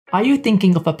Are you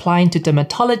thinking of applying to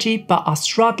dermatology but are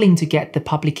struggling to get the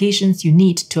publications you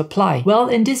need to apply? Well,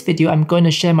 in this video, I'm going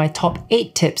to share my top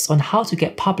 8 tips on how to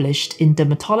get published in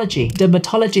dermatology.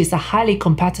 Dermatology is a highly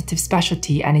competitive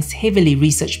specialty and is heavily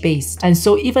research-based. And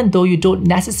so even though you don't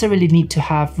necessarily need to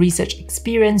have research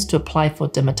experience to apply for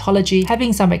dermatology,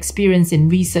 having some experience in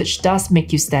research does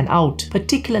make you stand out,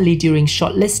 particularly during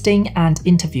shortlisting and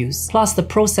interviews. Plus, the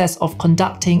process of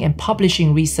conducting and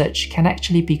publishing research can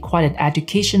actually be quite an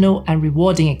educational and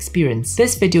rewarding experience.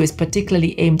 This video is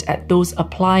particularly aimed at those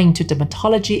applying to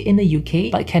dermatology in the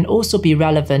UK, but can also be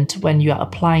relevant when you are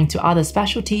applying to other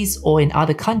specialties or in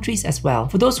other countries as well.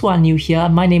 For those who are new here,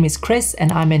 my name is Chris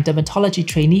and I'm a dermatology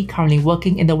trainee currently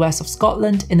working in the west of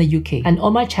Scotland in the UK. And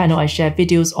on my channel, I share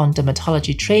videos on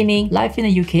dermatology training, life in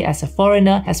the UK as a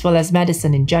foreigner, as well as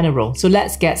medicine in general. So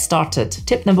let's get started.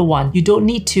 Tip number 1, you don't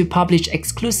need to publish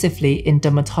exclusively in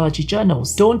dermatology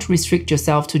journals. Don't restrict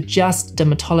yourself to just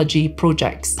dermatology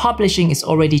projects. Publishing is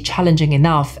already challenging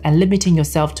enough, and limiting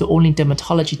yourself to only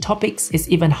dermatology topics is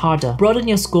even harder. Broaden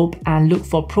your scope and look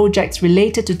for projects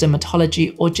related to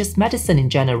dermatology or just medicine in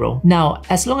general. Now,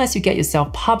 as long as you get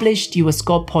yourself published, you will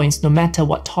score points no matter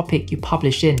what topic you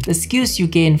publish in. The skills you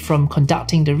gain from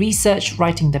conducting the research,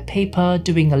 writing the paper,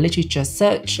 doing a literature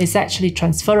search is actually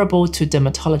transferable to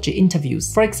dermatology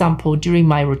interviews. For example, during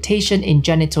my rotation in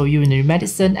genitourinary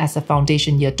medicine as a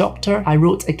foundation year doctor, I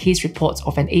wrote a case report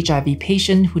of an HIV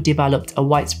patient who developed a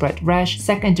widespread rash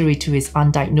secondary to his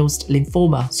undiagnosed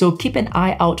lymphoma. So keep an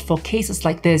eye out for cases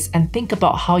like this and think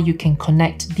about how you can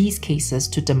connect these cases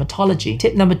to dermatology.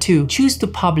 Tip number 2, choose to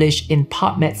publish in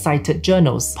PubMed-cited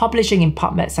journals. Publishing in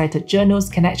PubMed-cited journals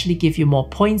can actually give you more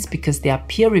points because they are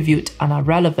peer-reviewed and are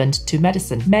relevant to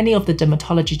medicine. Many of the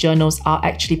dermatology journals are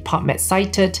actually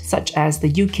PubMed-cited, such as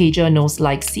the UK journals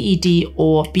like CED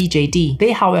or BJD.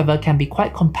 They, however, can be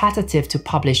quite competitive to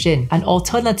publish in. An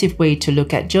alternative way to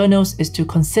look at journals is to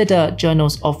consider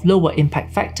journals of lower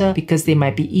impact factor because they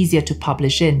might be easier to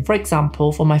publish in. For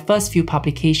example, for my first few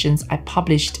publications, I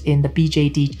published in the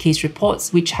BJD case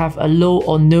reports, which have a low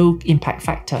or no impact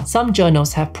factor. Some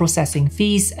journals have processing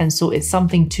fees, and so it's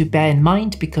something to bear in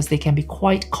mind because they can be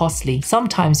quite costly.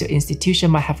 Sometimes your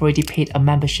institution might have already paid a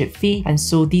membership fee, and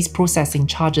so these processing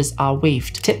charges are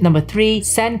waived. Tip number 3,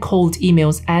 send cold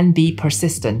emails and be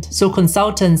persistent. So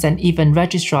consultants and even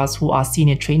registrars who are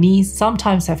senior trainees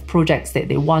sometimes have projects that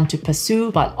they want to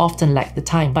pursue but often lack the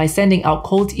time. By sending out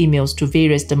cold emails to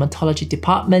various dermatology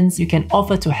departments, you can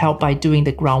offer to help by doing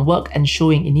the groundwork and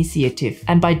showing initiative.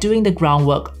 And by doing the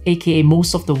groundwork, aka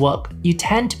most of the work, you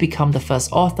tend to become the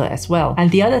first author as well. And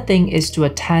the other thing is to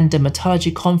attend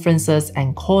dermatology conferences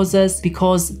and courses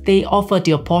because they offer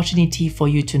the opportunity for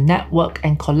you to network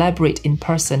and collaborate in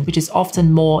person, which is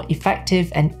often more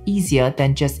effective and easier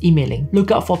than just emailing.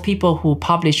 Look out for people who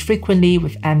publish frequently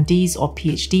with MDs or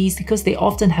PhDs because they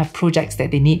often have projects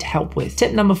that they need help with.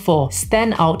 Tip number 4,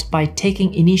 stand out by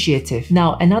taking initiative.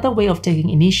 Now, another way of taking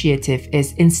initiative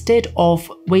is instead of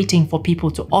waiting for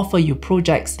people to offer you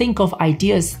projects, think of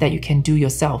ideas that you can do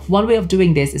yourself. One way of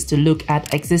doing this is to look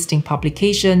at existing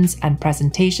publications and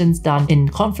presentations done in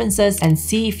conferences and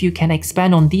see if you can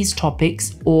expand on these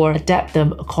topics or adapt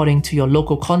them according to your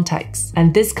local context.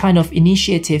 And this kind of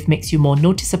initiative makes you more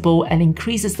noticeable and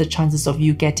increases the chances of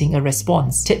you getting a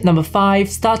response. Tip number 5,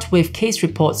 start with case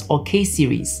reports or case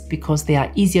series because they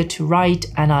are easier to write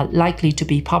and are likely to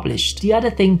be published. The other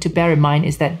thing to bear in mind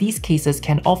is that these cases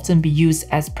can often be used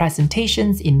as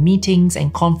presentations in meetings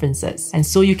and conferences, and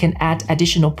so you can add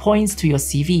additional points to your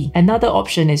CV. Another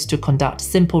option is to conduct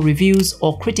simple reviews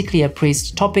or critically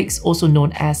appraised topics, also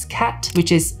known as CAT,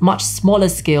 which is much smaller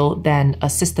scale than a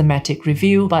systematic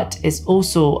review but is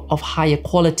also of higher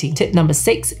quality. Tip number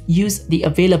 6, use the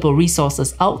available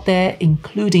resources out there,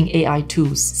 including AI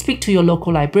tools. Speak to your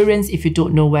local librarians if you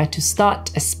don't know where to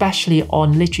start, especially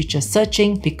on literature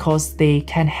searching, because they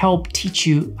can help teach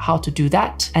you how to do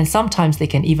that, and sometimes they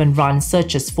can even run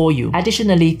searches for you.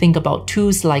 Additionally, think about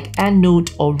tools like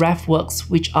EndNote or RefWorks,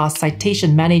 which are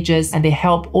citation managers, and they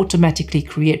help automatically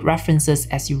create references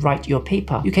as you write your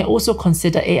paper. You can also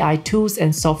consider AI tools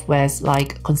and softwares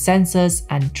like Consensus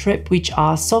and Trip, which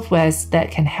are softwares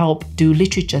that can help do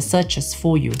literature searches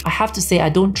for you. I have to say I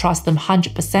don't trust them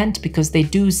 100% because they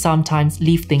do sometimes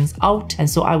leave things out, and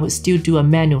so I would still do a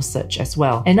manual search as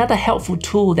well. Another helpful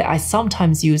tool that I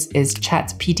sometimes use is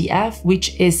ChatPDF,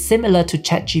 which is similar to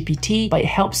ChatGPT, but it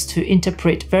helps to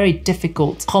interpret very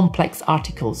difficult, complex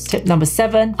articles. Tip number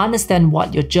 7, understand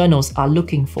what your journals are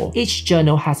looking for. Each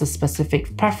journal has a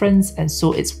specific preference, and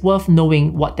so it's worth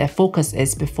knowing what their focus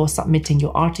is before submitting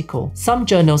your article. Some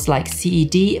journals like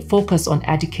CED focus on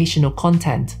educational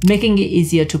content, making it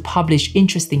easier to publish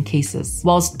interesting outstanding cases,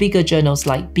 whilst bigger journals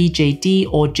like BJD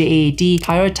or JAAD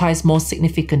prioritize more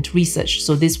significant research,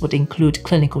 so this would include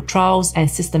clinical trials and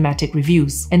systematic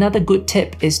reviews. Another good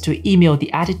tip is to email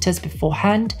the editors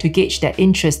beforehand to gauge their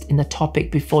interest in the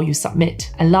topic before you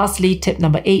submit. And lastly, tip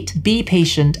number 8, be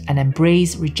patient and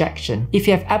embrace rejection. If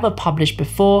you have ever published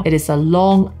before, it is a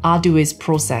long, arduous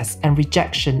process and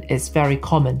rejection is very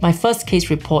common. My first case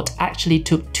report actually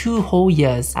took 2 whole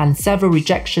years and several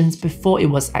rejections before it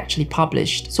was actually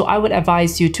published. So I would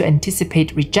advise you to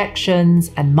anticipate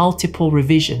rejections and multiple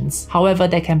revisions. However,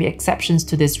 there can be exceptions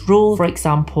to this rule. For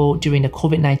example, during the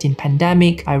COVID-19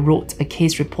 pandemic, I wrote a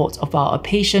case report about a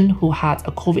patient who had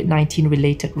a COVID-19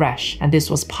 related rash, and this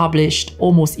was published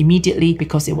almost immediately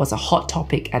because it was a hot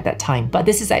topic at that time. But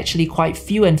this is actually quite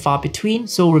few and far between,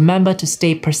 so remember to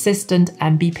stay persistent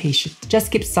and be patient.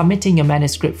 Just keep submitting your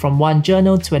manuscript from one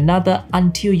journal to another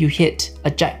until you hit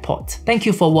a jackpot. Thank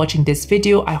you for watching this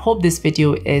video. I hope this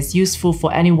video is useful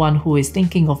for anyone who is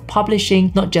thinking of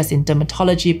publishing, not just in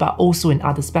dermatology but also in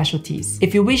other specialties.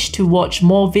 If you wish to watch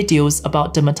more videos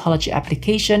about dermatology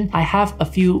application, I have a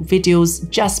few videos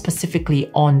just specifically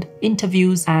on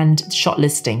interviews and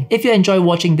shortlisting. If you enjoy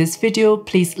watching this video,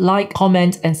 please like,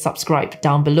 comment and subscribe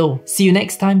down below. See you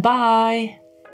next time. Bye!